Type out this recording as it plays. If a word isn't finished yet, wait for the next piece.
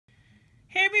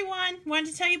Hey everyone, wanted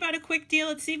to tell you about a quick deal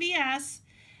at CVS.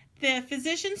 The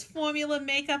Physicians Formula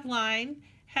makeup line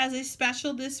has a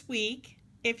special this week.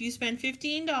 If you spend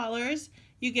 $15,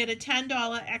 you get a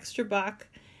 $10 extra buck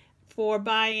for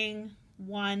buying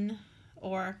one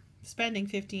or spending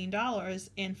 $15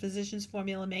 in Physicians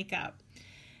Formula makeup.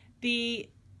 The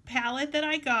palette that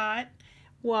I got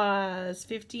was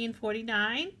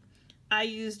 $15.49. I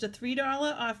used a $3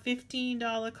 off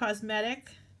 $15 cosmetic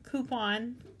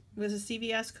coupon. It was a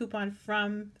CVS coupon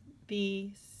from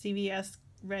the CVS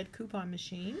red coupon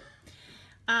machine.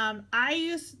 I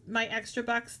used my extra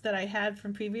bucks that I had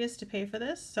from previous to pay for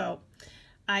this, so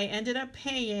I ended up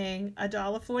paying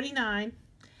 $1.49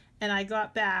 and I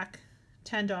got back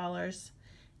 $10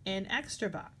 in extra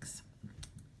bucks.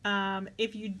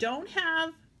 If you don't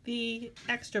have the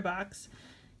extra bucks,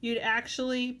 you'd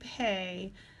actually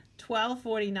pay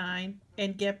 $12.49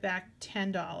 and get back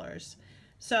 $10.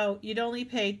 So you'd only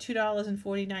pay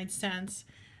 $2.49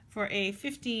 for a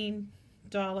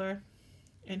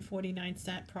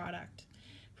 $15.49 product.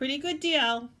 Pretty good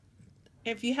deal.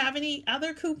 If you have any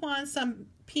other coupons, some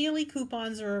Peely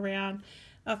coupons are around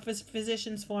for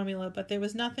Physicians Formula, but there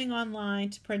was nothing online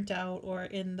to print out or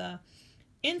in the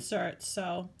insert,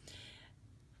 so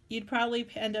you'd probably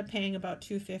end up paying about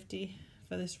 $2.50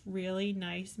 for this really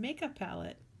nice makeup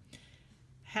palette.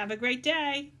 Have a great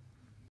day.